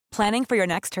Planning for your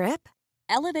next trip?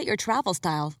 Elevate your travel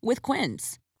style with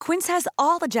Quince. Quince has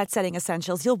all the jet-setting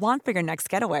essentials you'll want for your next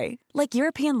getaway, like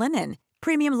European linen,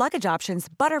 premium luggage options,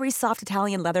 buttery soft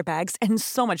Italian leather bags, and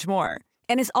so much more.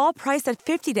 And is all priced at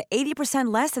 50 to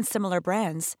 80% less than similar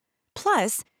brands.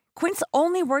 Plus, Quince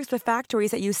only works with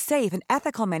factories that use safe and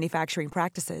ethical manufacturing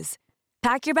practices.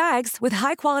 Pack your bags with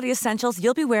high-quality essentials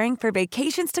you'll be wearing for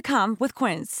vacations to come with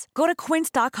Quince. Go to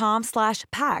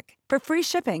quince.com/pack for free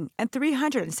shipping and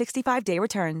 365-day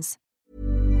returns.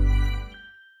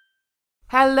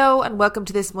 Hello and welcome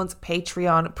to this month's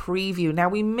Patreon preview. Now,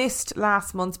 we missed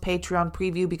last month's Patreon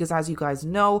preview because, as you guys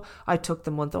know, I took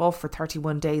the month off for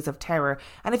 31 days of terror.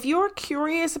 And if you're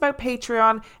curious about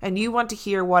Patreon and you want to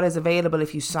hear what is available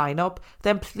if you sign up,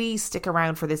 then please stick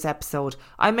around for this episode.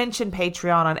 I mention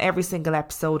Patreon on every single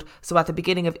episode, so at the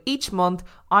beginning of each month,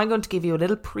 I'm going to give you a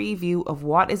little preview of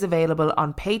what is available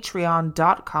on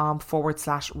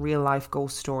patreon.com/real life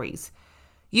ghost stories.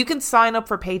 You can sign up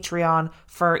for Patreon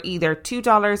for either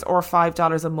 $2 or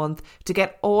 $5 a month to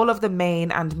get all of the main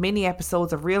and mini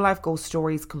episodes of Real Life Ghost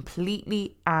Stories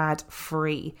completely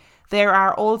ad-free. There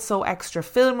are also extra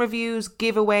film reviews,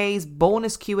 giveaways,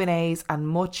 bonus Q&As, and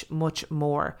much, much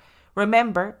more.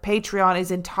 Remember, Patreon is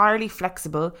entirely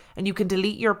flexible and you can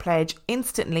delete your pledge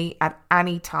instantly at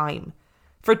any time.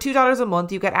 For $2 a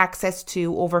month, you get access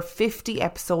to over 50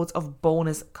 episodes of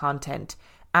bonus content.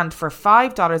 And for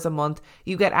 $5 a month,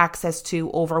 you get access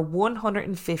to over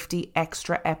 150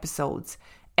 extra episodes.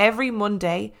 Every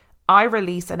Monday, I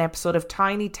release an episode of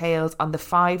Tiny Tales on the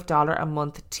 $5 a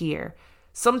month tier.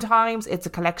 Sometimes it's a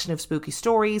collection of spooky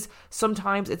stories,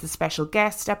 sometimes it's a special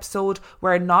guest episode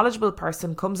where a knowledgeable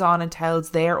person comes on and tells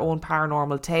their own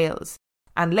paranormal tales.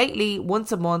 And lately, once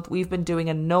a month, we've been doing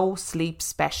a no sleep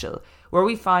special, where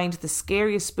we find the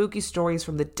scariest spooky stories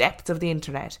from the depths of the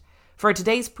internet. For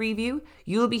today's preview,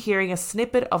 you'll be hearing a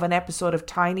snippet of an episode of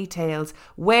Tiny Tales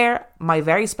where my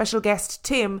very special guest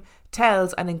Tim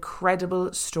tells an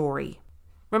incredible story.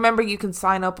 Remember, you can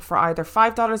sign up for either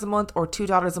 $5 a month or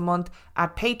 $2 a month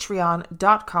at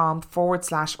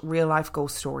patreon.com/real life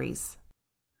ghost stories.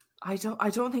 I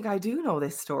don't think I do know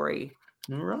this story.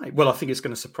 All right. Well, I think it's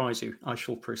going to surprise you. I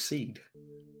shall proceed.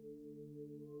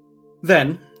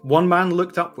 Then one man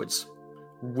looked upwards,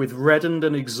 with reddened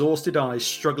and exhausted eyes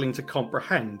struggling to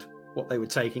comprehend what they were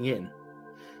taking in.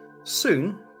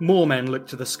 Soon, more men looked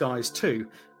to the skies too,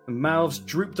 and mouths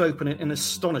drooped open in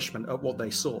astonishment at what they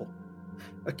saw.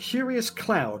 A curious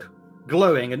cloud,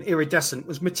 glowing and iridescent,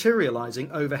 was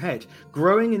materializing overhead,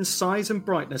 growing in size and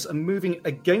brightness and moving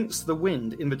against the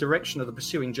wind in the direction of the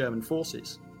pursuing German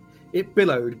forces. It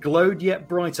billowed, glowed yet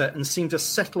brighter, and seemed to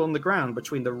settle on the ground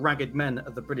between the ragged men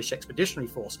of the British Expeditionary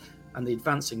Force and the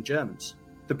advancing Germans.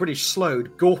 The British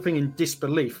slowed, gawping in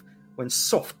disbelief, when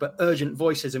soft but urgent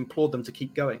voices implored them to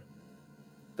keep going.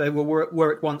 They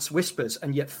were at once whispers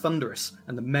and yet thunderous,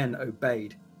 and the men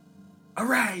obeyed.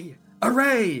 "Array!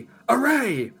 Array!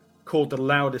 Array!" called the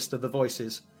loudest of the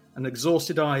voices, and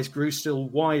exhausted eyes grew still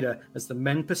wider as the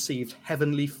men perceived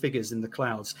heavenly figures in the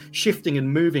clouds, shifting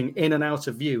and moving in and out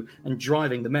of view and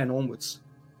driving the men onwards.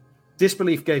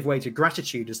 Disbelief gave way to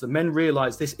gratitude as the men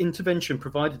realized this intervention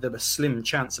provided them a slim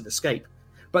chance of escape.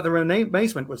 But their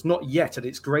amazement was not yet at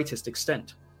its greatest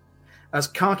extent. As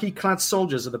khaki-clad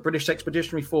soldiers of the British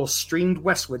Expeditionary Force streamed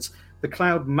westwards, the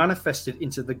cloud manifested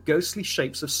into the ghostly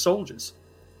shapes of soldiers.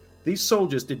 These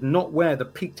soldiers did not wear the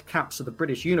peaked caps of the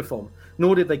British uniform,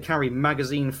 nor did they carry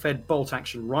magazine-fed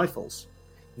bolt-action rifles.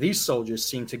 These soldiers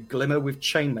seemed to glimmer with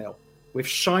chainmail, with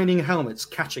shining helmets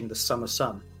catching the summer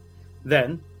sun.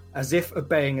 Then, as if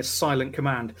obeying a silent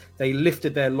command, they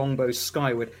lifted their longbows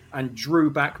skyward and drew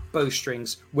back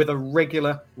bowstrings with a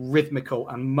regular, rhythmical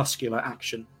and muscular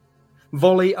action.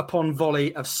 Volley upon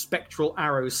volley of spectral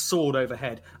arrows soared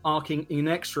overhead, arcing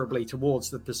inexorably towards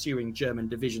the pursuing German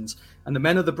divisions, and the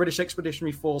men of the British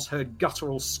Expeditionary Force heard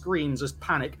guttural screams as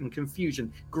panic and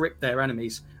confusion gripped their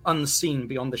enemies, unseen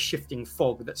beyond the shifting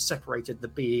fog that separated the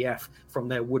BEF from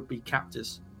their would-be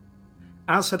captors.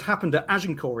 As had happened at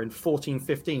Agincourt in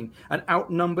 1415, an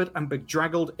outnumbered and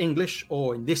bedraggled English,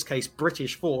 or in this case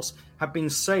British force, had been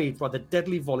saved by the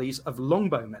deadly volleys of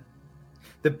longbowmen.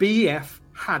 The BEF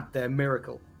had their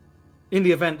miracle. In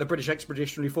the event, the British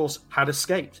Expeditionary Force had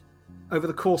escaped. Over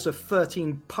the course of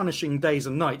 13 punishing days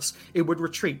and nights, it would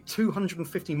retreat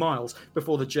 250 miles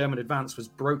before the German advance was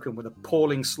broken with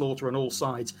appalling slaughter on all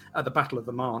sides at the Battle of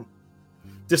the Marne.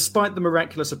 Despite the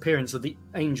miraculous appearance of the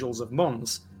Angels of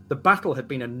Mons, the battle had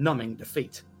been a numbing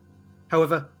defeat.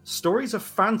 However, stories of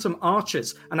phantom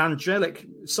archers and angelic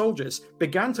soldiers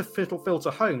began to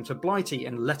filter home to Blighty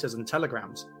in letters and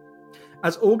telegrams.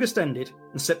 As August ended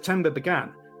and September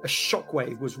began, a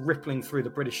shockwave was rippling through the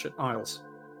British Isles.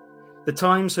 The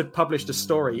Times had published a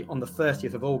story on the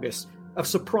 30th of August of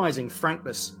surprising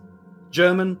frankness.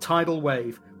 German tidal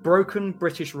wave, broken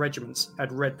British regiments,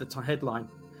 had read the headline.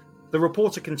 The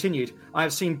reporter continued, I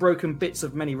have seen broken bits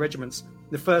of many regiments.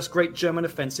 The first great German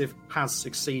offensive has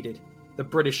succeeded. The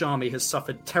British Army has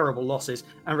suffered terrible losses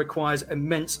and requires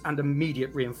immense and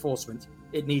immediate reinforcement.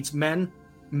 It needs men,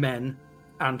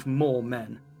 and more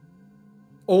men.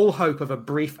 All hope of a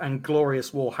brief and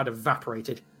glorious war had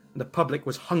evaporated, and the public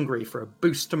was hungry for a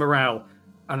boost to morale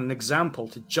and an example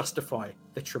to justify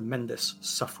the tremendous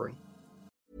suffering.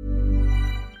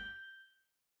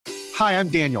 Hi, I'm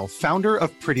Daniel, founder of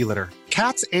Pretty Litter.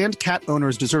 Cats and cat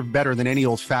owners deserve better than any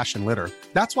old-fashioned litter.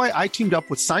 That's why I teamed up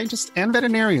with scientists and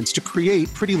veterinarians to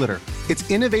create Pretty Litter. Its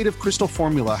innovative crystal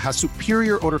formula has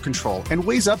superior odor control and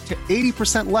weighs up to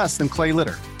 80% less than clay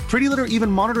litter. Pretty Litter even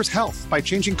monitors health by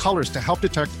changing colors to help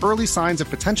detect early signs of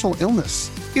potential illness.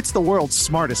 It's the world's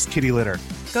smartest kitty litter.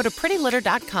 Go to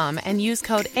prettylitter.com and use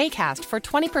code ACAST for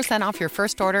 20% off your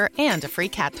first order and a free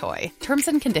cat toy. Terms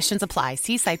and conditions apply.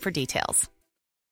 See site for details.